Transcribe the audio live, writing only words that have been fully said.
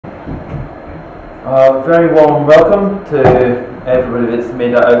Very warm welcome to everybody that's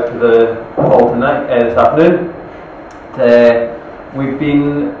made it out to the hall tonight, this afternoon. We've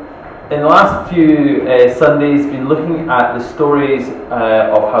been, in the last few Sundays, been looking at the stories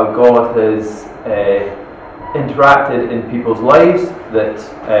of how God has interacted in people's lives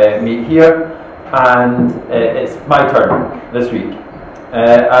that meet here, and it's my turn this week.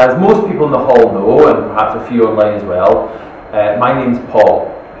 As most people in the hall know, and perhaps a few online as well, my name's Paul.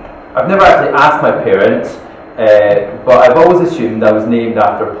 I've never actually asked my parents, but I've always assumed I was named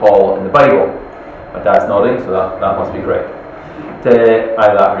after Paul in the Bible. My dad's nodding, so that must be correct.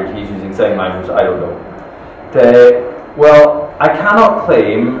 Either he's using sign language, I don't know. Well, I cannot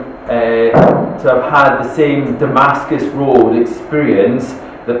claim to have had the same Damascus Road experience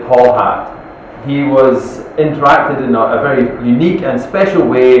that Paul had. He was interacted in a very unique and special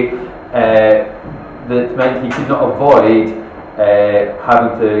way that meant he could not avoid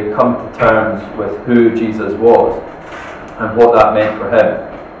having to come to terms with who Jesus was and what that meant for him.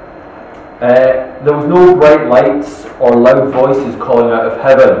 There was no bright lights or loud voices calling out of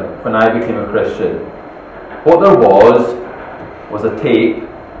heaven when I became a Christian. What there was a tape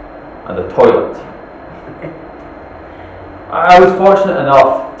and a toilet. I was fortunate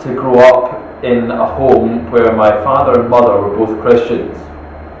enough to grow up in a home where my father and mother were both Christians.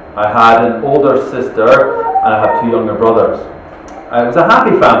 I had an older sister and I have two younger brothers. It was a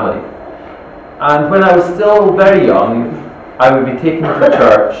happy family, and when I was still very young, I would be taken to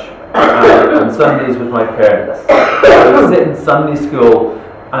church on Sundays with my parents. I would sit in Sunday school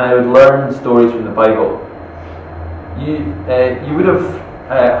and I would learn stories from the Bible. You would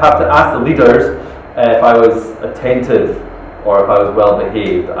have to ask the leaders if I was attentive or if I was well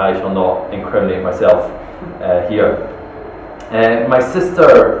behaved. I shall not incriminate myself here. My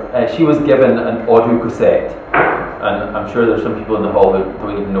sister, she was given an audio cassette. And I'm sure there's some people in the hall who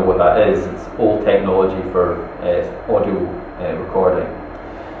don't even know what that is. It's old technology for audio recording.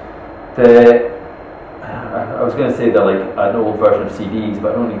 I was going to say they're like an old version of CDs,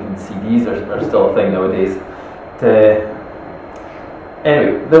 but I don't even think CDs are still a thing nowadays.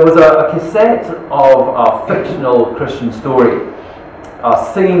 Anyway, there was a cassette of a fictional Christian story, a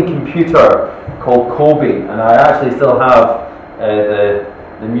singing computer called Colby, and I actually still have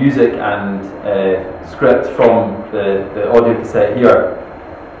the music and script from the audio cassette here.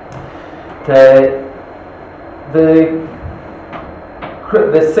 The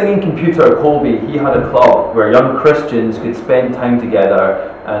singing computer Colby, he had a club where young Christians could spend time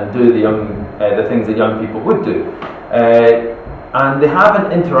together and do the things that young people would do. And they have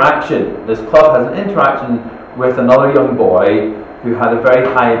an interaction. This club has an interaction with another young boy who had a very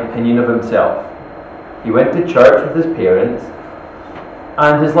high opinion of himself. He went to church with his parents,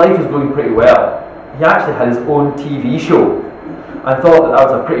 and his life was going pretty well. He actually had his own TV show. I thought that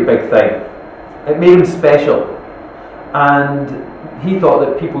was a pretty big thing. It made him special. And he thought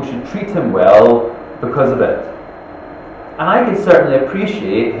that people should treat him well because of it. And I can certainly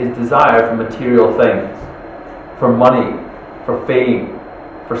appreciate his desire for material things, for money, for fame,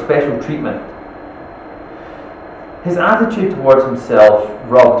 for special treatment. His attitude towards himself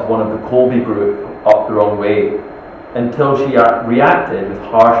rubbed one of the Colby group up the wrong way, until she reacted with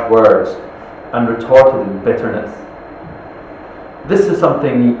harsh words and retorted in bitterness. This is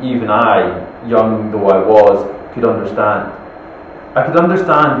something even I, young though I was, could understand. I could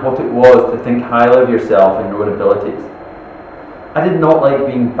understand what it was to think highly of yourself and your own abilities. I did not like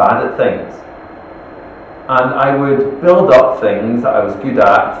being bad at things, and I would build up things that I was good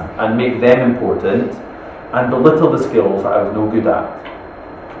at and make them important, and belittle the skills that I was no good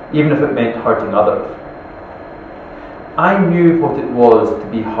at, even if it meant hurting others. I knew what it was to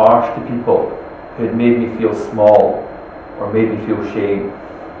be harsh to people who had made me feel small or made me feel shame.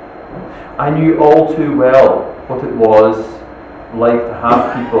 I knew all too well what it was like to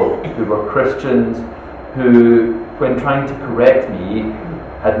have people who were Christians who, when trying to correct me,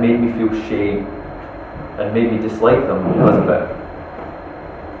 had made me feel shame and made me dislike them because of it.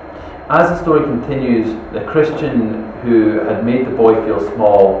 As the story continues, the Christian who had made the boy feel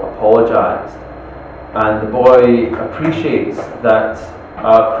small apologized. And the boy appreciates that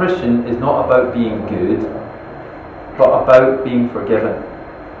a Christian is not about being good, but about being forgiven.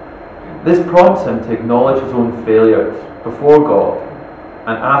 This prompts him to acknowledge his own failures before God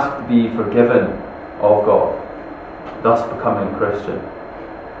and ask to be forgiven of God, thus becoming a Christian.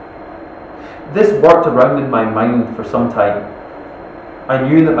 This worked around in my mind for some time. I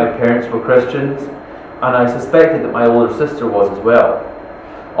knew that my parents were Christians, and I suspected that my older sister was as well.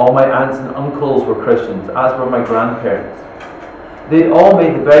 All my aunts and uncles were Christians, as were my grandparents. They'd all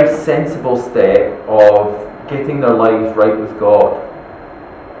made the very sensible step of getting their lives right with God.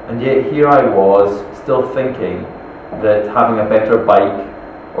 And yet here I was, still thinking that having a better bike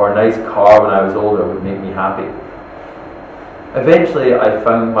or a nice car when I was older would make me happy. Eventually I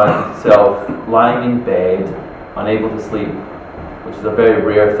found myself lying in bed, unable to sleep, which is a very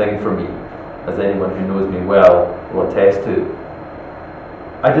rare thing for me, as anyone who knows me well will attest to.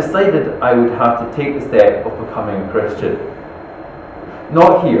 I decided I would have to take the step of becoming a Christian.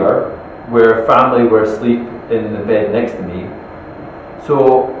 Not here, where family were asleep in the bed next to me,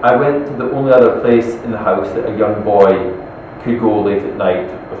 so I went to the only other place in the house that a young boy could go late at night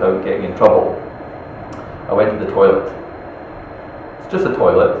without getting in trouble. I went to the toilet. It's just a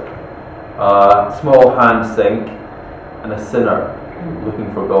toilet, a small hand sink, and a sinner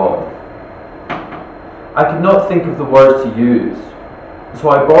looking for God. I could not think of the words to use, so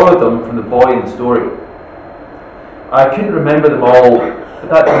I borrowed them from the boy in the story. I couldn't remember them all, but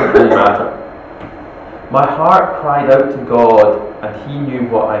that didn't really matter. My heart cried out to God, and He knew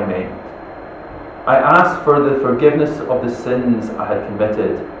what I meant. I asked for the forgiveness of the sins I had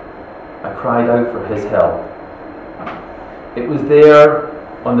committed. I cried out for His help. It was there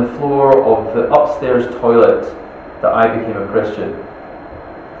on the floor of the upstairs toilet that I became a Christian.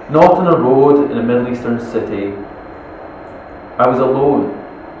 Not on a road in a Middle Eastern city. I was alone,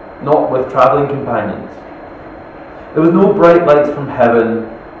 not with travelling companions. There was no bright lights from heaven,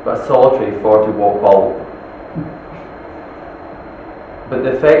 but a solitary 40-watt bulb. But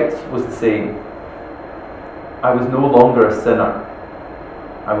the effect was the same. I was no longer a sinner.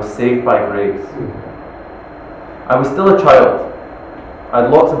 I was saved by grace. I was still a child. I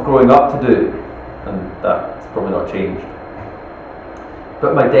had lots of growing up to do, and that's probably not changed.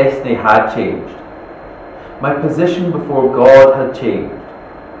 But my destiny had changed. My position before God had changed.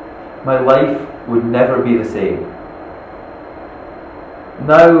 My life would never be the same.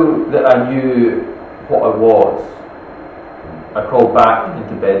 Now that I knew what I was, I crawled back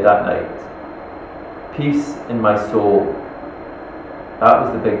into bed that night. Peace in my soul. That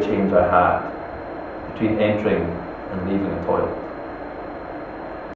was the big change I had between entering and leaving a toilet.